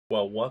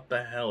Well, what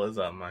the hell is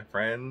up, my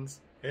friends?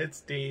 It's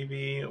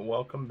Davey.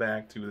 Welcome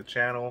back to the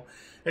channel.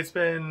 It's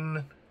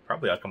been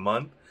probably like a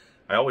month.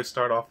 I always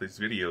start off these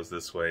videos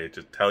this way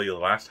to tell you the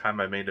last time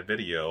I made a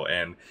video,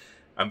 and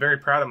I'm very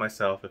proud of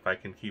myself if I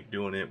can keep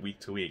doing it week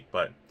to week,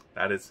 but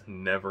that is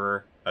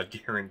never a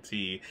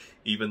guarantee,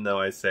 even though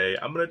I say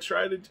I'm gonna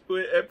try to do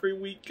it every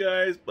week,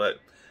 guys, but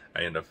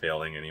I end up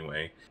failing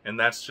anyway. And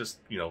that's just,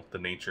 you know, the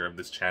nature of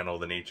this channel,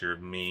 the nature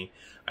of me.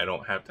 I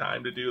don't have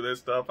time to do this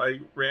stuff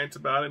I rant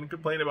about and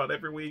complain about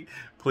every week.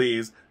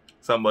 Please,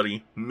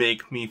 somebody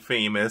make me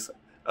famous.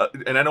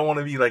 And I don't want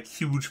to be like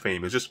huge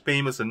famous, just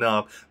famous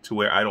enough to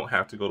where I don't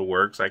have to go to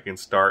work so I can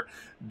start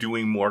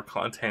doing more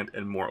content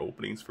and more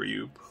openings for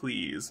you,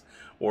 please.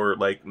 Or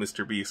like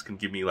Mr. Beast can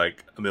give me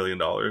like $1 million.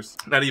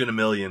 Not even 1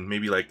 million,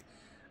 maybe like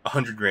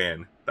 100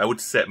 grand. That would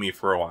set me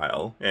for a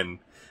while, and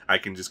I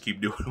can just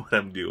keep doing what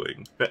I'm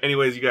doing. But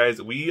anyways, you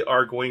guys, we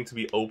are going to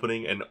be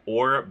opening an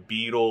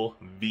Orbeetle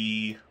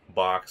V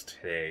box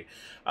today.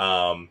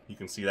 You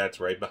can see that's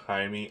right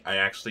behind me. I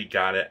actually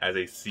got it as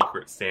a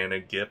Secret Santa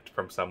gift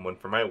from someone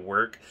from my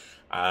work.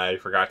 I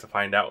forgot to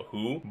find out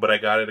who, but I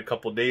got it a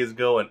couple days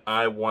ago, and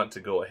I want to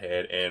go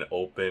ahead and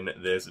open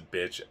this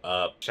bitch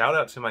up. Shout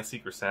out to my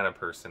Secret Santa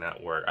person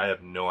at work. I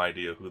have no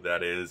idea who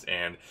that is,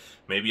 and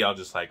maybe I'll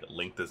just like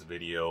link this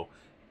video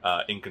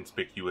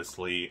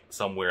inconspicuously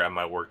somewhere on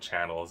my work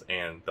channels,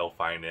 and they'll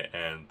find it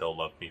and they'll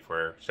love me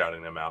for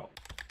shouting them out.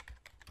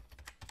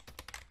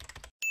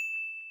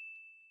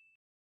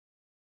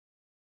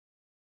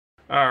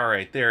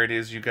 Alright, there it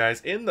is, you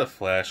guys, in the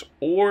flesh.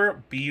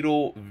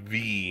 Orbeetle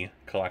V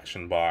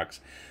collection box.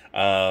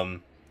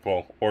 Well,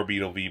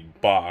 Orbeetle V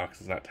Box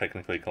is not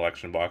technically a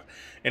collection box.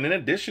 And in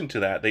addition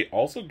to that, they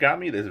also got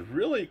me this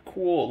really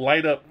cool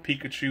light up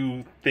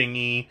Pikachu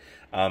thingy.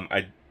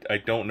 I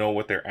don't know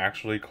what they're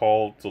actually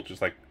called, so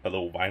just like a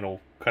little vinyl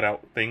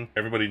cutout thing.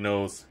 Everybody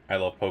knows I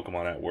love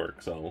Pokemon at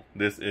work, so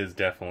this is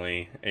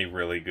definitely a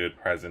really good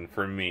present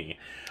for me.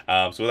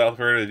 So without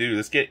further ado,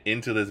 let's get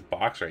into this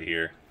box right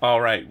here.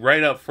 Alright,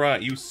 right up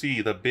front you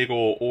see the big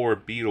ol'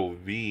 Orbeetle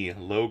V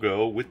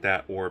logo with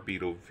that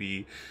Orbeetle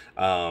V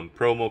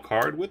promo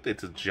card with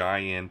its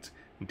giant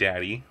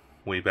daddy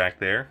way back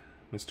there,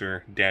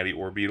 Mr. Daddy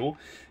Orbeetle.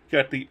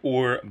 Got the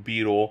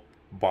Orbeetle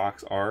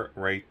box art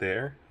right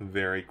there,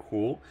 very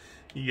cool.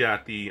 You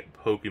got the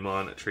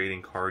Pokemon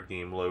trading card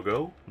game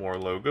logo, more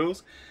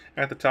logos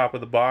at the top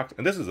of the box,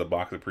 and this is a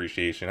box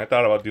appreciation. I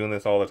thought about doing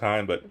this all the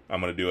time, but I'm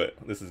gonna do it.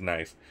 This is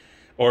nice.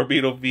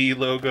 Orbeetle V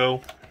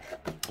logo.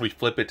 We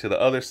flip it to the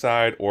other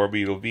side,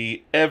 Orbeetle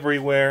V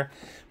everywhere.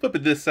 Flip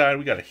it this side,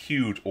 we got a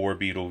huge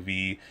Orbeetle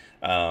V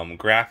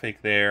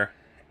graphic there.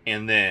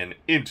 And then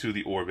into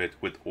the orbit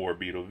with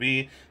Orbeetle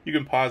V. You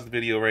can pause the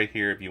video right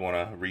here if you want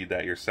to read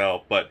that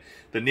yourself. But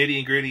the nitty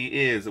and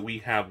gritty is we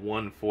have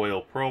one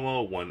foil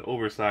promo, one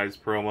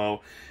oversized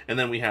promo, and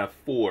then we have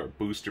 4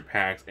 booster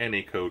packs and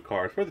a code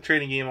card for the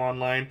trading game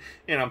online.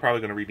 And I'm probably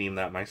going to redeem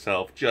that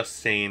myself, just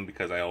saying,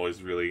 because I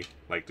always really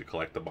like to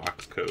collect the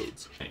box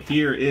codes.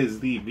 Here is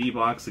the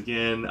V-Box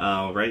again,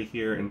 right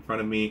here in front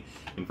of me,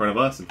 in front of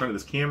us, in front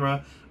of this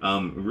camera.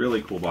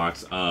 Really cool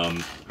box.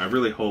 I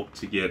really hope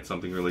to get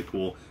something really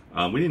cool.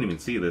 We didn't even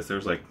see this.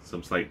 There's like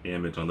some slight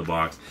damage on the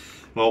box.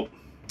 Well,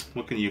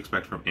 what can you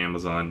expect from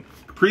Amazon?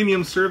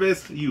 Premium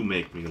service? You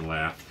make me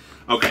laugh.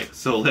 Okay,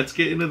 so let's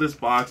get into this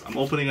box. I'm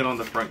opening it on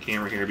the front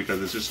camera here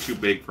because it's just too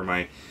big for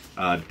my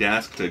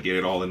desk to get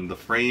it all in the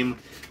frame.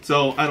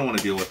 So I don't want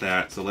to deal with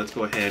that. So let's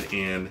go ahead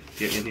and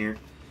get in here.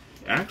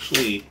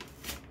 Actually,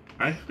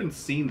 I haven't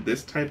seen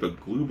this type of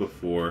glue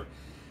before.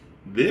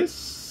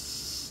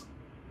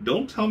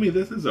 Don't tell me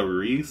this is a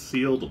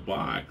resealed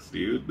box,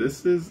 dude.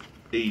 This is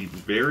a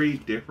very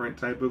different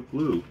type of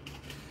glue.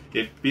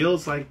 It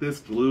feels like this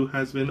glue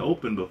has been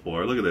opened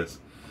before. Look at this.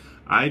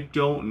 I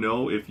don't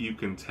know if you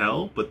can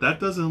tell, but that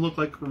doesn't look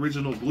like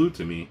original glue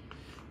to me.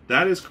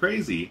 That is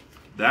crazy.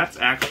 That's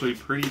actually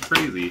pretty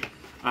crazy.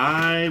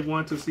 I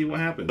want to see what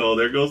happens. So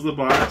there goes the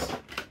box.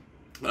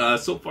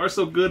 So far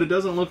so good. It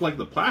doesn't look like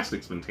the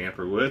plastic's been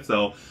tampered with,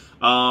 so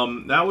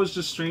that was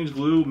just strange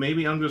glue.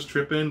 Maybe I'm just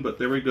tripping, but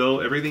there we go.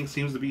 Everything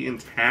seems to be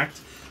intact.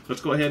 Let's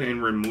go ahead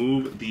and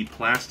remove the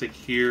plastic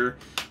here.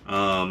 You're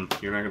not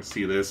going to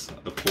see this,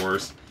 of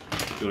course.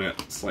 Doing it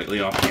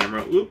slightly off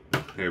camera.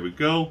 Oop, there we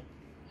go.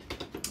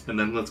 And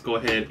then let's go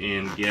ahead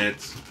and get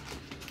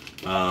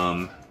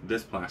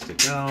this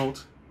plastic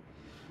out.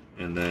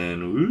 And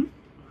then whoop,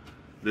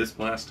 this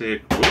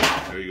plastic.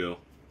 Whoop, there you go.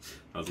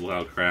 That was a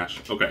loud crash.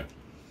 Okay.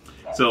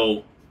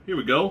 So here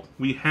we go.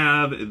 We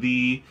have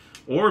the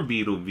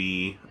Orbeetle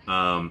V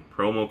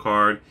promo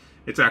card.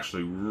 It's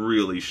actually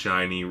really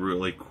shiny,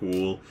 really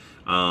cool.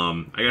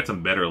 I got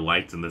some better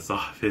lights in this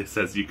office,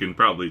 as you can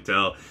probably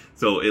tell.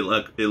 So it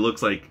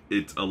looks like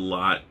it's a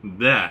lot.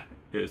 That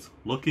is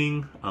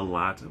looking a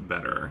lot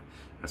better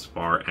as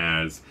far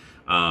as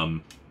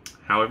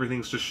how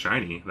everything's just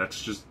shiny.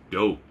 That's just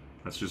dope.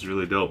 That's just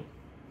really dope.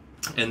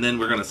 And then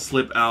we're gonna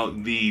slip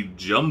out the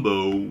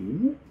jumbo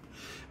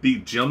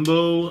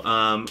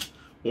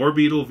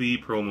Orbeetle V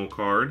promo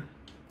card.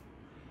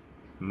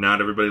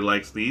 Not everybody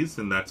likes these,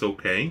 and that's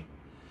okay.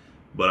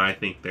 But I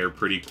think they're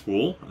pretty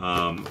cool.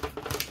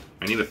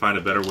 I need to find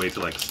a better way to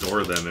like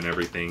store them and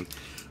everything.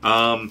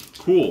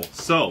 Cool.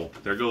 So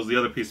there goes the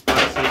other piece of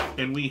plastic,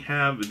 and we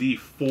have the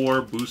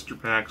 4 booster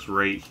packs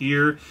right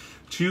here.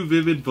 2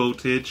 Vivid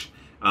Voltage,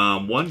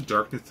 1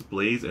 Darkness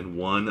Ablaze, and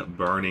 1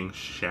 Burning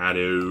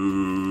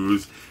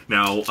Shadows.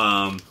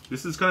 Now,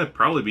 this is gonna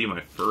probably be my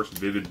first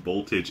Vivid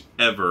Voltage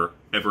ever.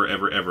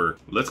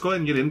 Let's go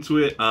ahead and get into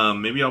it.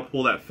 Maybe I'll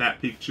pull that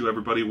fat Pikachu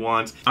everybody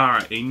wants.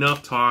 Alright,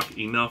 enough talk,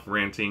 enough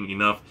ranting,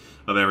 enough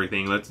of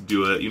everything. Let's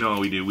do it. You know how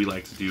we do. We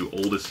like to do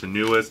oldest to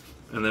newest.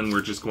 And then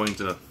we're just going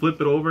to flip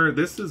it over.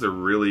 This is a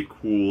really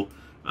cool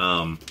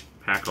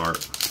pack art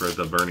for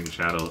the Burning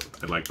Shadow.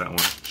 I like that one.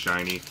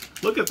 Shiny.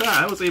 Look at that.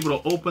 I was able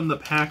to open the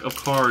pack of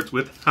cards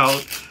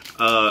without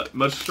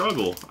much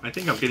struggle. I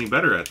think I'm getting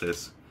better at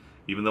this,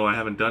 even though I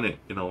haven't done it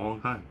in a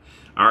long time.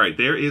 Alright,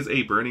 there is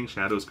a Burning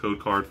Shadows code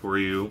card for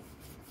you.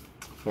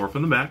 4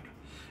 from the back.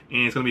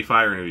 And it's going to be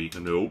fire energy.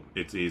 Nope,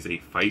 it is a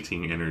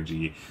fighting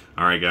energy.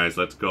 Alright guys,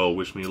 let's go.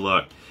 Wish me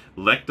luck.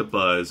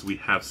 Electabuzz, we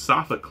have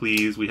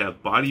Sophocles, we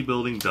have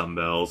Bodybuilding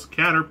Dumbbells,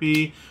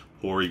 Caterpie,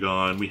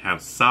 Porygon, we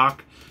have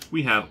Sock,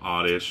 we have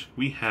Oddish,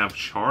 we have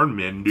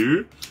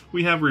Charmander,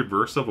 we have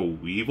Reverse of a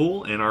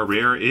Weevil, and our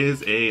rare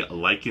is a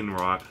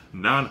Lycanroc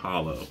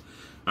non-holo.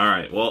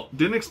 Alright, well,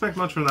 didn't expect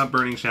much from that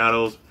Burning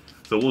Shadows,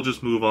 so we'll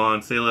just move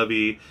on. C'est la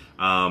vie.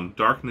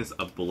 Darkness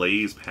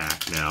Ablaze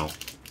pack now.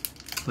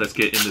 Let's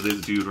get into this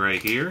dude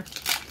right here.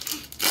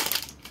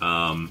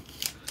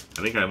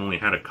 I think I've only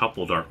had a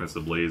couple Darkness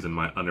Ablaze in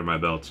under my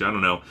belt. So I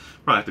don't know.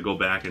 Probably have to go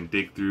back and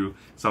dig through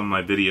some of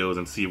my videos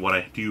and see what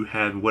I do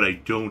have, what I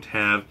don't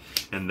have,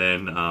 and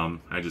then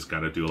I just got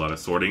to do a lot of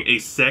sorting. A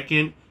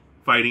second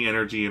fighting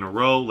energy in a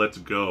row. Let's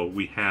go.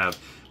 We have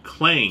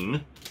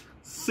Clang,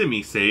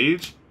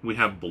 Simisage. We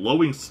have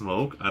Blowing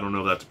Smoke. I don't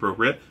know if that's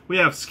appropriate. We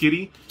have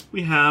Skitty.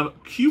 We have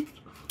Cute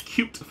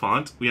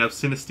Font. We have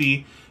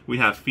Sinistea. We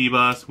have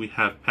Phoebus. We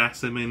have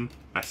Passimian.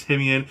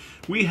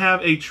 We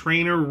have a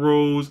Trainer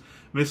Rose.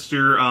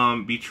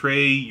 Mr.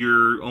 Betray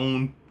Your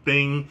Own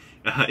Thing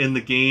in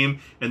the game.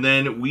 And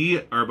then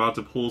we are about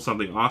to pull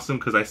something awesome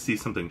because I see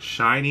something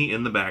shiny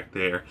in the back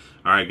there.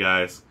 Alright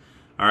guys.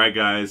 Alright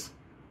guys.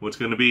 What's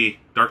going to be?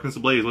 Darkness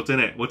Ablaze. What's in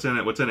it? What's in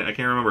it? What's in it? I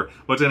can't remember.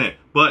 What's in it?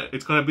 But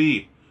it's going to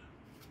be...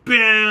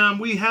 Bam!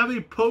 We have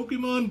a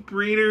Pokemon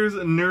Breeders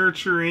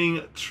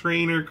Nurturing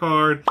Trainer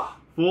card.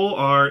 Full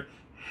art.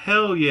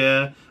 Hell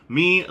yeah.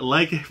 Me,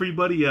 like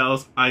everybody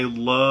else, I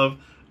love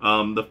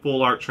the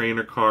full art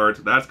trainer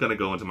cards. That's going to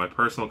go into my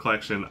personal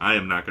collection. I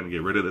am not going to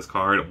get rid of this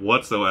card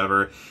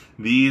whatsoever.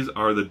 These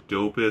are the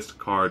dopest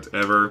cards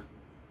ever.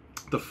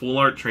 The full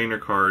art trainer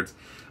cards,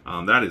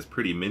 that is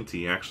pretty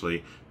minty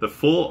actually. The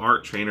full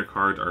art trainer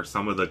cards are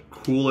some of the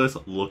coolest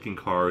looking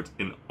cards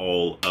in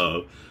all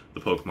of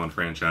the Pokemon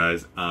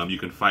franchise. You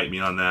can fight me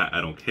on that,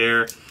 I don't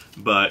care.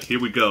 But here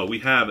we go. We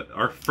have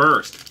our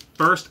first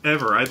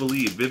ever, I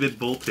believe, Vivid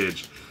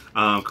Voltage.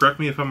 Correct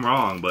me if I'm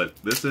wrong, but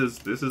this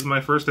is my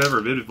first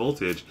ever Vivid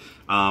Voltage.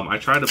 I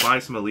tried to buy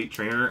some Elite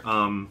Trainer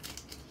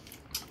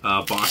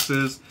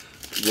boxes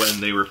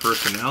when they were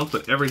first announced,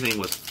 but everything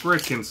was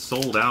freaking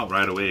sold out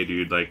right away,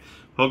 dude. Like,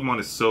 Pokemon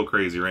is so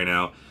crazy right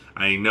now.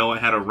 I know I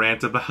had a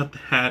rant about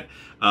that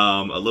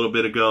a little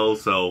bit ago,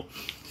 so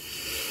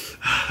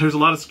there's a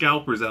lot of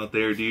scalpers out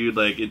there, dude.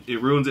 Like,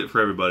 it ruins it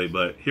for everybody,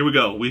 but here we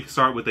go. We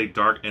start with a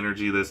Dark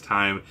Energy this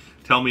time.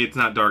 Tell me it's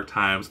not Dark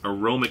Times.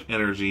 Aromic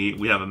Energy.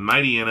 We have a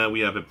Mightyena.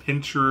 We have a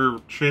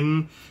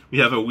Pincurchin. We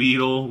have a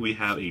Weedle. We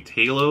have a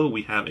Talo.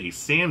 We have a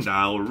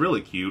Sandile.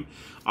 Really cute.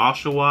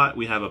 Oshawott.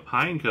 We have a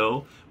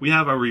Pineco. We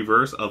have a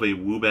reverse of a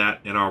Woobat.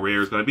 And our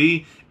rare is going to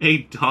be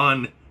a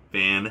Donphan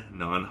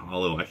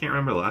non-holo. I can't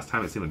remember the last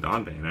time I've seen a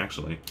Donphan,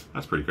 actually.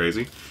 That's pretty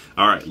crazy.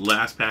 Alright,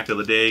 last pack of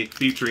the day,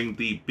 featuring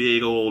the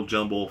big old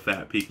jumbo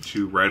fat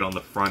Pikachu right on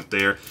the front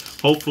there.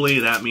 Hopefully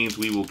that means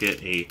we will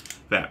get a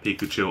Fat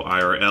Pikachu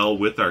IRL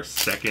with our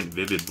second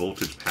Vivid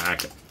Voltage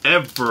pack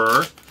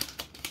ever.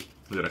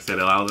 Did I say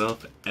that loud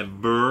enough?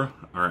 Ever.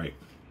 Alright,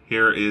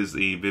 here is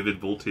the Vivid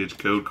Voltage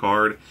code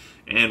card,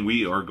 and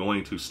we are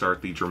going to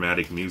start the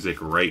dramatic music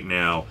right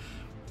now.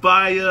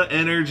 Fire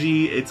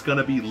energy, it's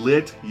gonna be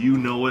lit. You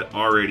know it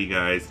already,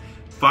 guys.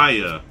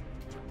 Fire,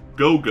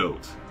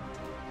 Go-Goat,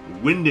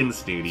 Winden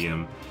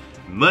Stadium,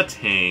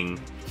 Mutang,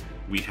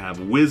 we have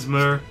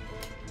Whismur,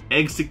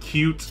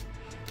 Execute,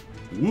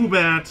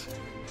 Woobat,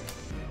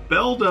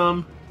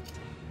 Beldum,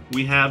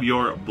 we have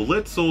your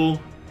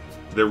Blitzel,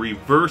 the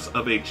reverse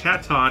of a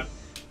Chatot,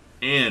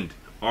 and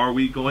are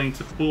we going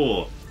to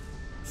pull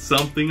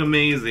something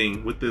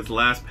amazing with this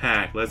last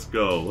pack? Let's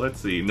go. Let's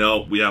see.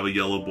 Nope, we have a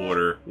yellow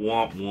border.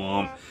 Womp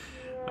womp.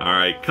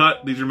 Alright,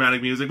 cut the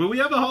dramatic music, but we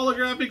have a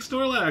holographic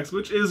Snorlax,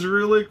 which is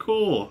really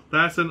cool.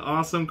 That's an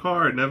awesome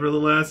card,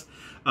 nevertheless.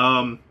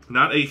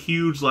 Not a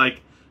huge, like,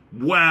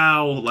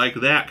 wow, like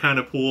that kind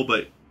of pull,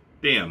 but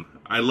damn,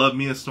 I love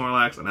me a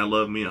Snorlax, and I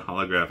love me a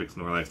holographic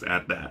Snorlax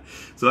at that.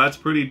 So that's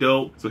pretty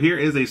dope. So here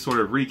is a sort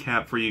of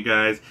recap for you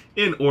guys.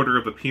 In order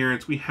of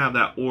appearance, we have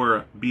that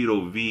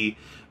Orbeetle V,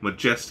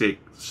 majestic,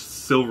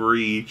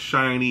 silvery,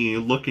 shiny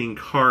looking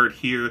card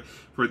here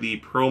for the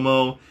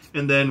promo.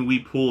 And then we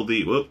pull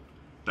the, whoop,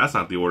 that's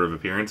not the order of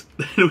appearance.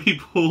 Then we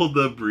pull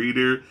the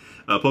breeder,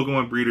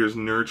 Pokemon Breeder's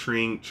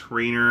Nurturing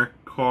Trainer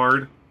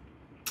card.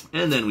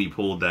 And then we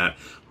pulled that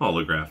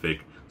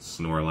holographic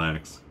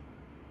Snorlax.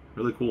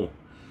 Really cool.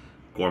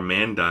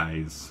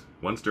 Gourmandize.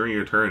 Once during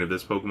your turn, if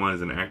this Pokemon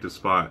is in an active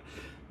spot,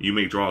 you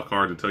may draw a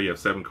card until you have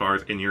 7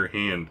 cards in your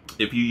hand.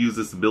 If you use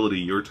this ability,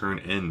 your turn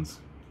ends.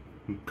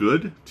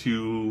 Good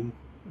to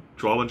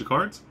draw a bunch of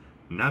cards.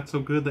 Not so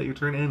good that your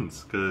turn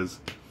ends, because,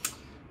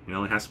 you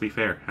know, it has to be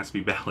fair. It has to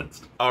be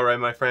balanced. Alright,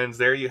 my friends,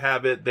 there you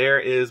have it. There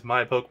is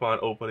my Pokemon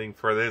opening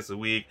for this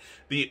week.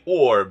 The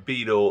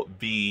Orbeetle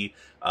V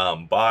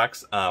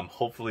box.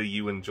 Hopefully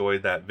you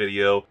enjoyed that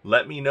video.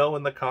 Let me know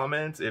in the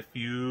comments if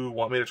you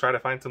want me to try to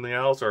find something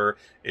else, or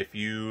if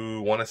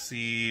you want to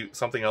see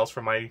something else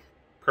from my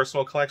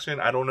personal collection.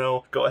 I don't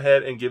know. Go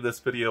ahead and give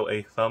this video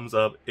a thumbs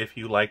up if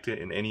you liked it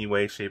in any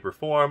way, shape, or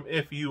form.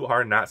 If you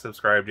are not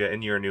subscribed yet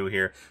and you're new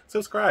here,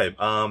 subscribe.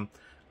 I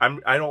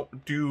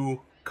don't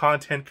do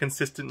content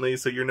consistently,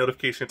 so your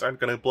notifications aren't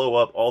going to blow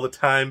up all the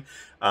time.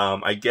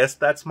 I guess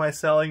that's my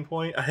selling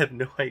point. I have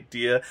no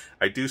idea.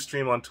 I do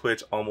stream on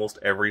Twitch almost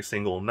every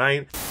single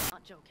night.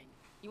 Not joking.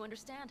 You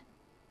understand?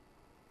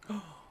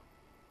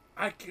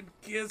 I can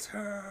kiss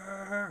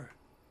her.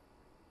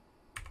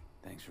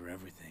 Thanks for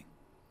everything.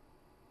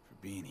 For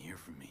being here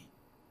for me.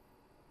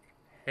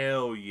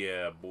 Hell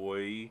yeah,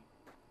 boy.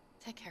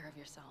 Take care of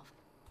yourself.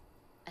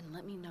 And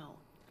let me know.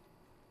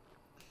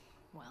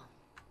 Well,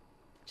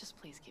 just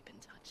please keep in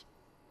touch.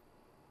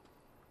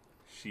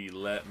 She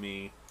let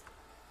me.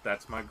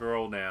 That's my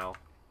girl now.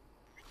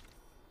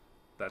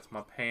 That's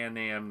my Pan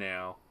Am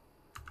now.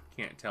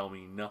 Can't tell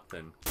me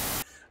nothing.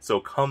 So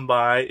come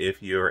by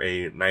if you're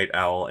a night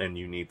owl and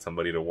you need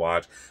somebody to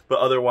watch. But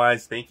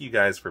otherwise, thank you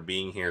guys for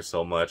being here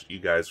so much. You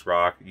guys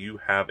rock. You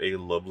have a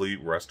lovely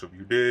rest of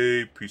your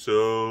day. Peace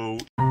out.